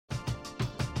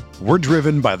We're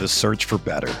driven by the search for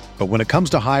better. But when it comes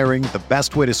to hiring, the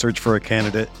best way to search for a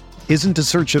candidate isn't to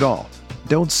search at all.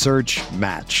 Don't search,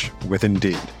 match with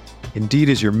Indeed. Indeed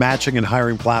is your matching and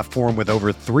hiring platform with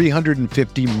over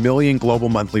 350 million global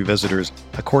monthly visitors,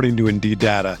 according to Indeed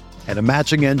data, and a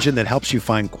matching engine that helps you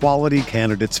find quality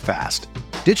candidates fast.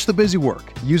 Ditch the busy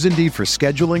work. Use Indeed for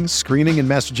scheduling, screening, and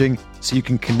messaging so you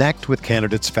can connect with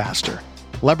candidates faster.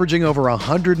 Leveraging over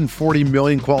 140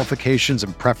 million qualifications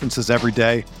and preferences every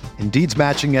day, Indeed's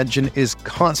matching engine is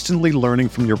constantly learning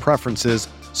from your preferences,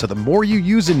 so the more you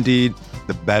use Indeed,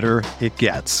 the better it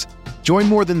gets. Join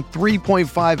more than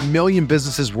 3.5 million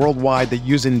businesses worldwide that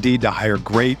use Indeed to hire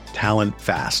great talent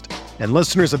fast. And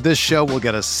listeners of this show will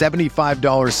get a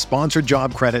 $75 sponsored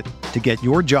job credit to get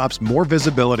your jobs more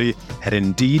visibility at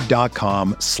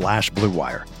Indeed.com/Blue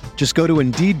Wire. Just go to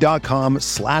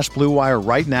Indeed.com/Blue Wire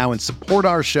right now and support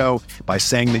our show by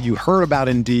saying that you heard about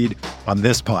Indeed on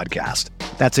this podcast.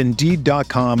 That's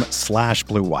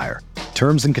Indeed.com/Blue Wire.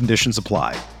 Terms and conditions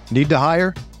apply. Need to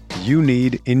hire? You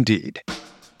need Indeed.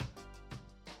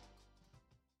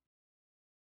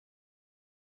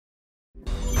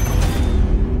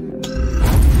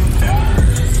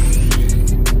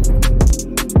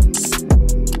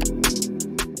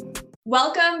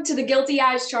 Welcome to the Guilty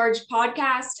as Charged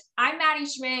podcast. I'm Maddie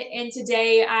Schmidt, and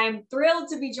today I'm thrilled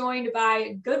to be joined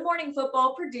by Good Morning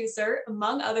Football producer,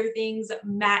 among other things,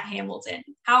 Matt Hamilton.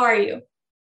 How are you?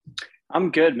 I'm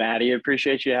good, Maddie.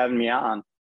 Appreciate you having me on.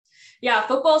 Yeah,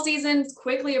 football season's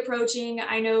quickly approaching.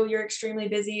 I know you're extremely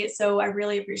busy, so I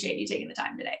really appreciate you taking the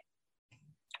time today.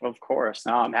 Of course.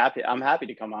 No, I'm happy. I'm happy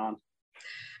to come on.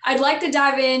 I'd like to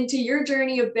dive into your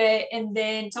journey a bit and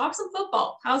then talk some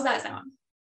football. How's that sound?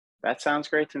 That sounds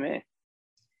great to me.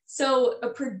 So a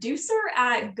producer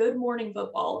at Good Morning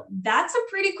Football, that's a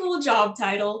pretty cool job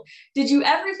title. Did you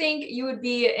ever think you would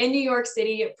be in New York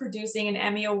City producing an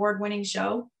Emmy award-winning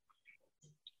show?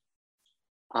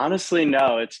 Honestly,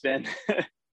 no. It's been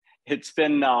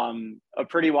a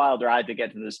pretty wild ride to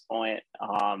get to this point.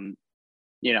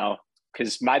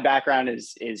 Because my background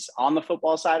is on the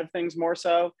football side of things more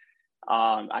so.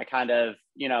 I kind of,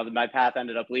 my path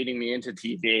ended up leading me into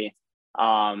TV.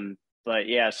 But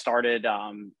yeah, started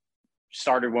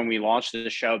when we launched the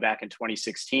show back in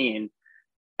 2016.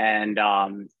 And,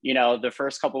 the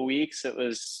first couple of weeks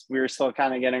we were still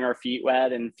kind of getting our feet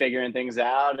wet and figuring things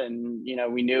out. And,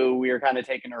 we knew we were kind of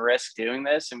taking a risk doing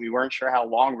this and we weren't sure how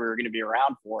long we were going to be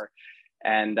around for.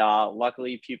 And,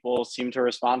 luckily people seemed to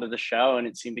respond to the show and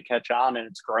it seemed to catch on and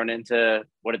it's grown into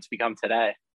what it's become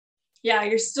today. Yeah,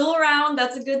 you're still around.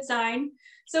 That's a good sign.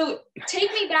 So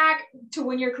take me back to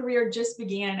when your career just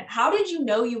began. How did you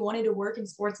know you wanted to work in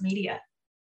sports media?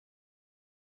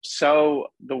 So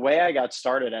the way I got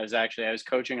started, I was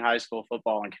coaching high school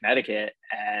football in Connecticut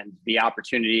and the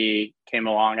opportunity came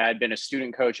along. I had been a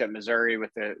student coach at Missouri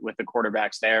with the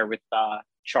quarterbacks there with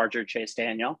Charger Chase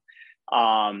Daniel.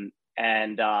 The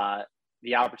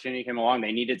opportunity came along.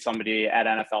 They needed somebody at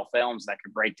NFL Films that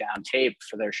could break down tape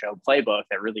for their show Playbook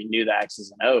that really knew the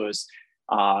X's and O's.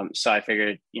 So I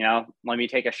figured, let me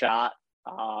take a shot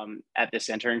at this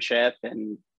internship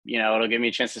and, it'll give me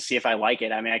a chance to see if I like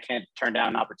it. I mean, I can't turn down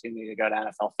an opportunity to go to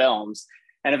NFL Films.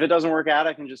 And if it doesn't work out,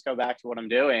 I can just go back to what I'm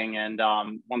doing. And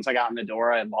once I got in the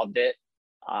door, I loved it.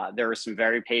 There were some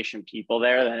very patient people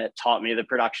there that taught me the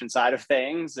production side of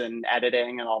things and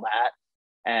editing and all that.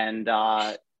 And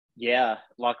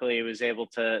luckily I was able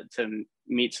to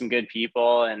meet some good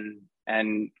people and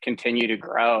continue to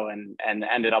grow and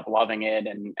ended up loving it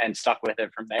and stuck with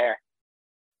it from there.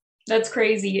 That's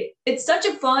crazy. It's such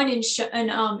a fun and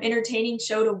entertaining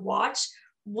show to watch.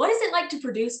 What is it like to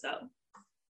produce though?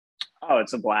 Oh,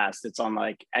 it's a blast. It's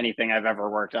unlike anything I've ever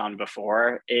worked on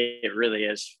before. It really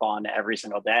is fun every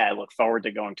single day. I look forward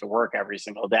to going to work every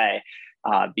single day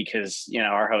because,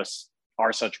 our hosts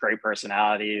are such great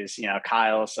personalities.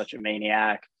 Kyle is such a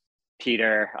maniac.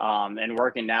 Peter, and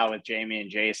working now with Jamie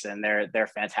and Jason, they're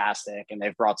fantastic and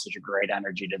they've brought such a great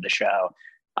energy to the show.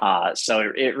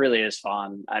 So it really is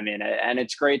fun. I mean, and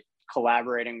it's great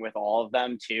collaborating with all of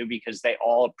them too, because they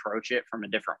all approach it from a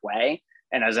different way.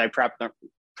 And as I prep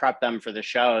them for the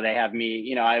show, they have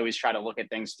me, I always try to look at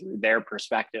things through their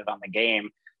perspective on the game.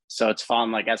 So it's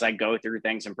fun. Like as I go through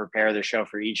things and prepare the show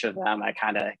for each of them, I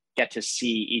kind of get to see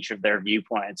each of their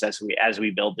viewpoints as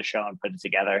we build the show and put it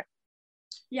together.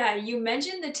 Yeah, you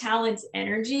mentioned the talent's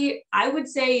energy. I would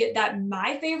say that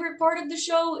my favorite part of the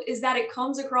show is that it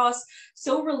comes across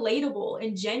so relatable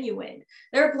and genuine.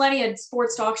 There are plenty of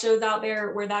sports talk shows out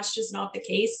there where that's just not the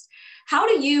case. How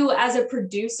do you, as a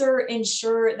producer,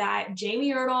 ensure that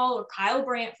Jamie Erdahl or Kyle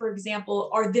Brandt, for example,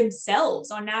 are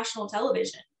themselves on national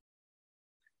television?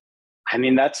 I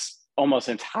mean, that's almost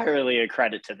entirely a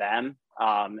credit to them.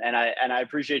 And I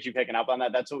appreciate you picking up on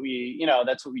that. That's what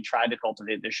that's what we tried to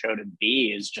cultivate the show to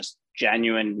be, is just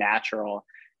genuine, natural.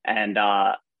 And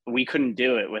we couldn't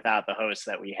do it without the hosts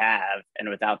that we have and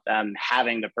without them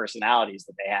having the personalities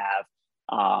that they have.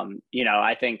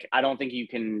 I don't think you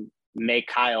can make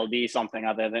Kyle be something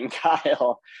other than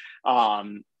Kyle.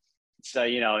 So,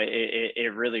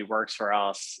 it really works for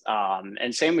us.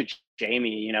 And same with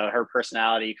Jamie, her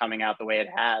personality coming out the way it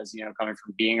has, coming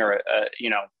from being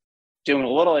doing a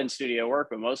little in studio work,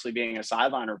 but mostly being a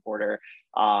sideline reporter,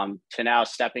 to now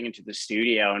stepping into the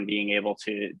studio and being able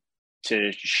to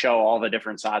show all the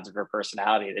different sides of her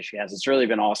personality that she has. It's really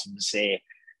been awesome to see.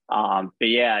 But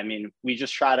yeah, I mean, we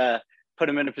just try to put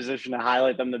them in a position to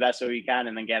highlight them the best way we can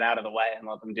and then get out of the way and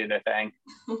let them do their thing.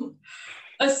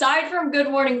 Aside from Good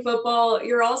Morning Football,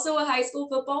 you're also a high school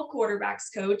football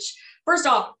quarterbacks coach. First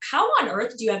off, how on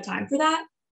earth do you have time for that?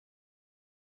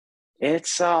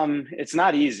 It's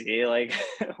not easy. Like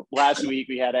last week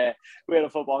we had a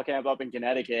football camp up in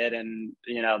Connecticut, and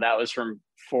that was from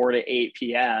 4 to 8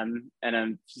 p.m. and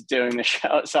I'm doing the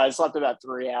show. So I slept about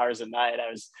 3 hours a night. I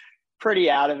was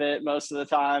pretty out of it most of the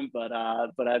time, but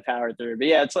I powered through. But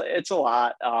yeah, it's a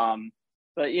lot.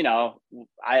 But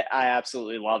I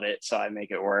absolutely love it, so I make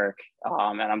it work.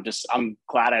 And I'm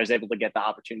glad I was able to get the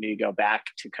opportunity to go back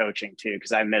to coaching too,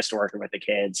 because I missed working with the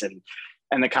kids and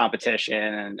the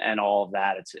competition and all of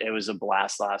that. It was a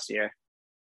blast last year.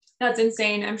 That's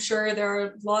insane. I'm sure there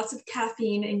are lots of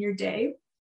caffeine in your day.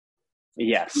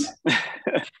 Yes.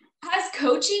 Has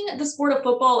coaching the sport of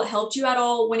football helped you at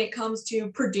all when it comes to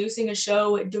producing a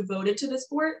show devoted to the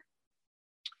sport?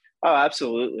 Oh,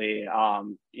 absolutely.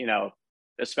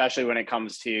 Especially when it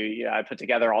comes to, I put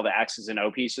together all the X's and O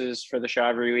pieces for the show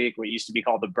every week, what used to be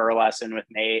called the Burr lesson with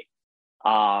Nate.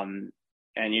 And,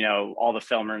 all the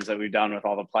film rooms that we've done with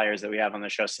all the players that we have on the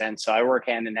show since. So I work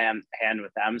hand in hand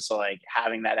with them. So like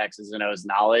having that X's and O's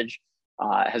knowledge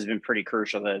has been pretty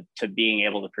crucial to being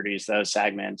able to produce those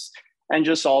segments. And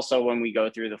just also when we go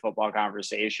through the football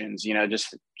conversations,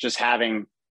 just having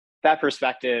that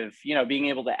perspective, being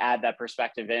able to add that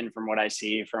perspective in from what I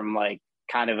see from like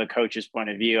kind of a coach's point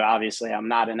of view. Obviously, I'm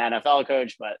not an NFL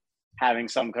coach, but having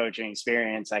some coaching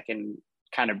experience, I can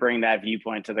kind of bring that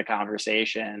viewpoint to the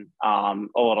conversation a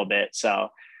little bit. So,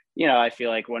 I feel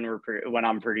like when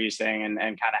I'm producing and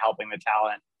kind of helping the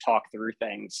talent talk through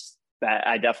things, that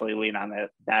I definitely lean on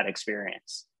that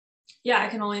experience. Yeah, I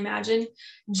can only imagine.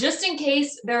 Just in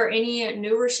case there are any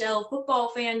New Rochelle football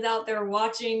fans out there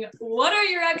watching, what are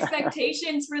your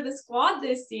expectations for the squad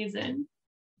this season?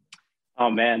 Oh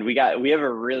man, we have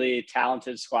a really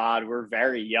talented squad. We're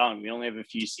very young. We only have a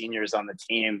few seniors on the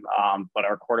team, but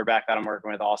our quarterback that I'm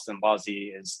working with, Austin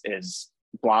Luzzy, is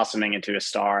blossoming into a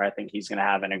star. I think he's going to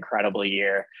have an incredible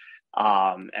year.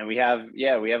 And we have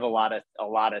a lot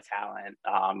of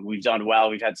talent. We've done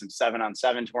well. We've had some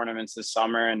 7-on-7 tournaments this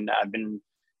summer, and I've been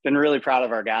really proud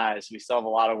of our guys. We still have a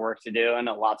lot of work to do and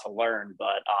a lot to learn,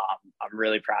 but I'm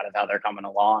really proud of how they're coming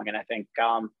along. And I think,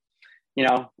 I'm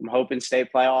hoping state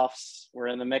playoffs, we're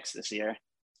in the mix this year.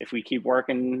 If we keep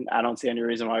working, I don't see any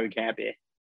reason why we can't be.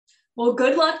 Well,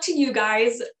 good luck to you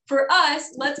guys. For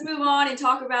us, let's move on and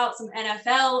talk about some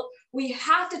NFL. We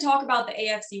have to talk about the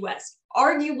AFC West,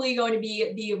 arguably going to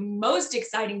be the most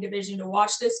exciting division to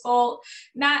watch this fall.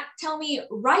 Matt, tell me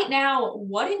right now,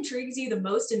 what intrigues you the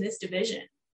most in this division?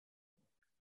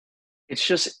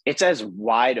 It's as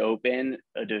wide open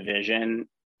a division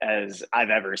as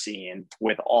I've ever seen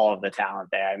with all of the talent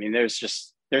there. I mean, there's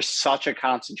such a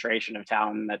concentration of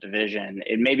talent in that division.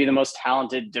 It may be the most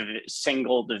talented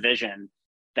single division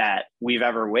that we've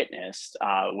ever witnessed,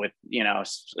 with,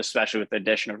 especially with the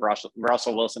addition of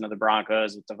Russell Wilson to the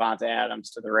Broncos, with Davante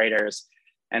Adams to the Raiders,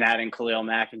 and adding Khalil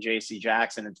Mack and JC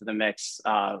Jackson into the mix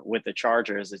with the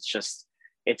Chargers.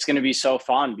 It's going to be so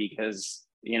fun because,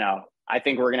 I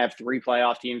think we're going to have 3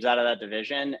 playoff teams out of that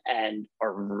division, and a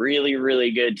really,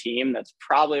 really good team that's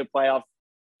probably a playoff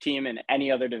team in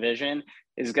any other division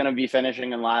is going to be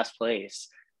finishing in last place.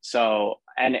 So,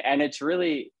 and it's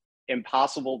really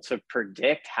impossible to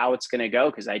predict how it's going to go,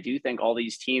 because I do think all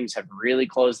these teams have really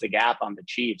closed the gap on the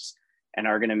Chiefs and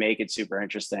are going to make it super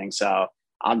interesting. So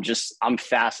I'm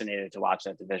fascinated to watch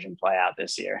that division play out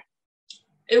this year.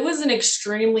 It was an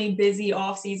extremely busy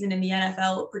offseason in the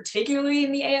NFL, particularly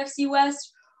in the AFC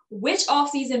West. Which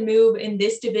offseason move in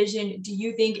this division do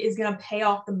you think is going to pay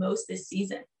off the most this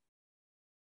season?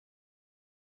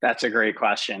 That's a great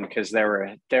question, because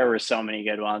there were so many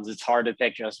good ones. It's hard to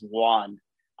pick just one.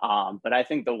 But I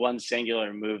think the one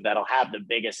singular move that'll have the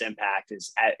biggest impact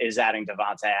is adding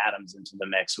Davante Adams into the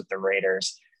mix with the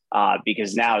Raiders,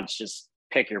 because now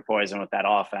pick your poison with that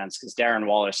offense, because Darren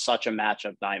Waller is such a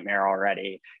matchup nightmare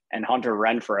already. And Hunter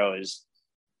Renfrow has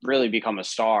really become a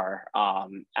star out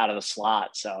of the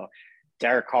slot. So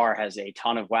Derek Carr has a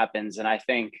ton of weapons. And I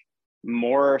think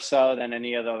more so than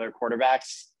any of the other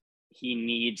quarterbacks, he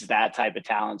needs that type of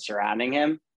talent surrounding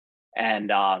him.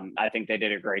 And I think they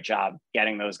did a great job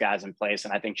getting those guys in place.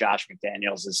 And I think Josh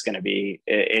McDaniels is going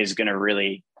to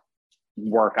really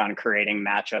work on creating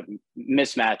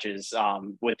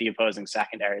mismatches with the opposing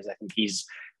secondaries. I think he's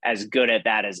as good at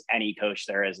that as any coach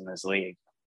there is in this league.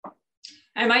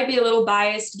 I might be a little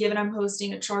biased given I'm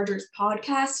hosting a Chargers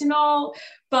podcast and all,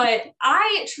 but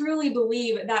I truly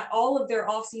believe that all of their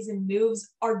offseason moves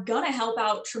are going to help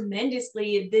out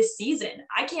tremendously this season.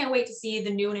 I can't wait to see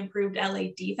the new and improved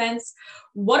LA defense.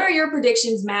 What are your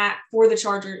predictions, Matt, for the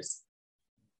Chargers?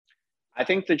 I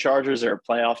think the Chargers are a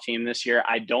playoff team this year.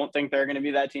 I don't think they're going to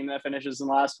be that team that finishes in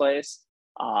last place.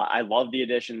 I love the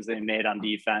additions they made on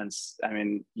defense. I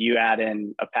mean, you add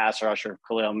in a pass rusher of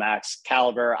Khalil Mack's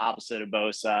caliber opposite of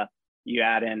Bosa. You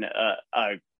add in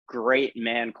a great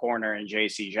man corner in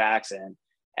J.C. Jackson,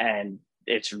 and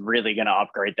it's really going to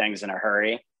upgrade things in a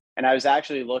hurry. And I was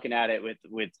actually looking at it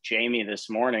with Jamie this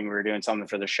morning. We were doing something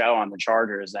for the show on the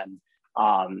Chargers,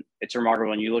 and it's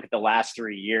remarkable when you look at the last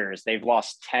 3 years, they've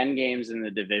lost 10 games in the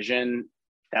division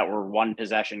that were one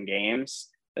possession games.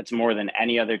 That's more than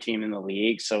any other team in the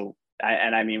league. So,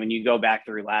 I mean, when you go back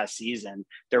through last season,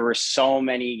 there were so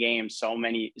many games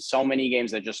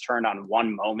that just turned on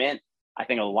one moment. I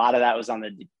think a lot of that was on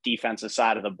the defensive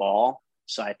side of the ball.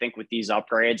 So I think with these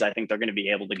upgrades, I think they're going to be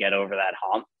able to get over that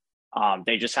hump.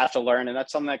 They just have to learn. And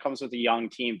that's something that comes with a young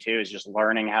team too, is just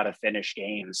learning how to finish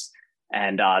games.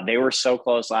 And they were so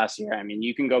close last year. I mean,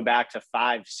 you can go back to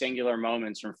 5 singular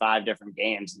moments from 5 different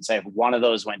games and say if one of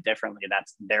those went differently,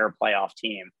 that's their playoff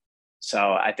team.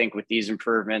 So I think with these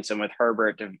improvements and with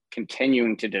Herbert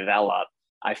continuing to develop,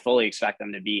 I fully expect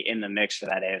them to be in the mix for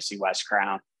that AFC West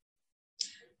crown.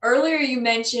 Earlier, you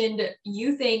mentioned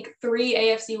you think 3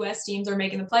 AFC West teams are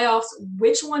making the playoffs.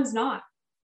 Which one's not?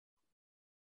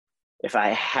 If I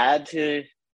had to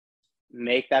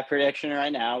make that prediction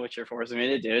right now, which you're forcing me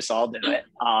to do, so I'll do it.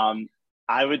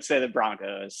 I would say the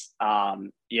Broncos.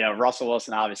 Russell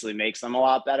Wilson obviously makes them a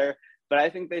lot better, but I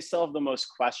think they still have the most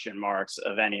question marks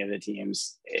of any of the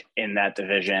teams in that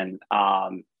division.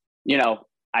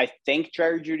 I think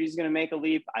Jerry Jeudy's going to make a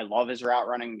leap. I love his route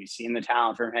running. We've seen the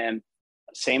talent from him.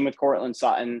 Same with Courtland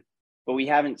Sutton, but we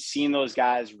haven't seen those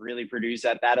guys really produce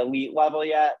at that elite level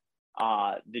yet.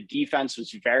 The defense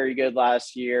was very good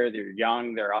last year. They're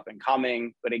young, they're up and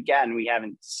coming, but again, we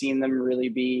haven't seen them really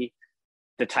be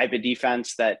the type of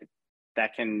defense that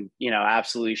can,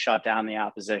 absolutely shut down the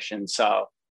opposition. So,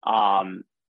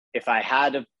 if I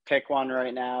had to pick one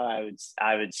right now,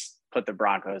 I would put the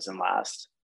Broncos in last.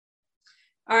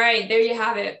 All right, there you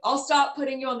have it. I'll stop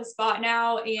putting you on the spot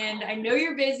now, and I know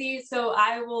you're busy, so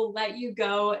I will let you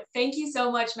go. Thank you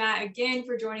so much, Matt, again,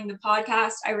 for joining the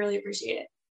podcast. I really appreciate it.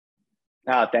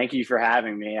 Thank you for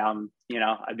having me.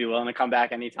 I'd be willing to come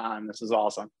back anytime. This is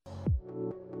awesome.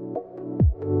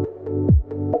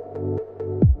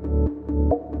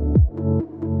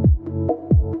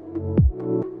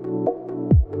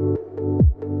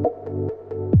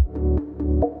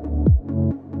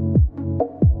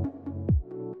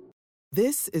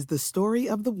 This is the story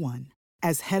of the one.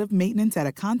 As head of maintenance at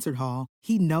a concert hall,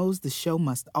 he knows the show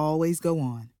must always go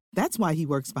on. That's why he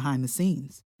works behind the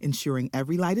scenes, ensuring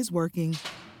every light is working,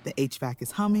 the HVAC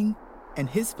is humming, and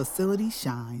his facility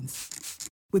shines.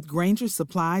 With Grainger's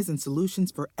supplies and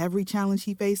solutions for every challenge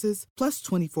he faces, plus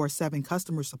 24/7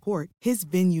 customer support, his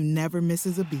venue never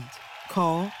misses a beat.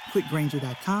 Call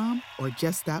quickgrainger.com or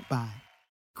just stop by.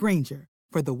 Grainger,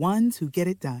 for the ones who get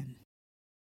it done.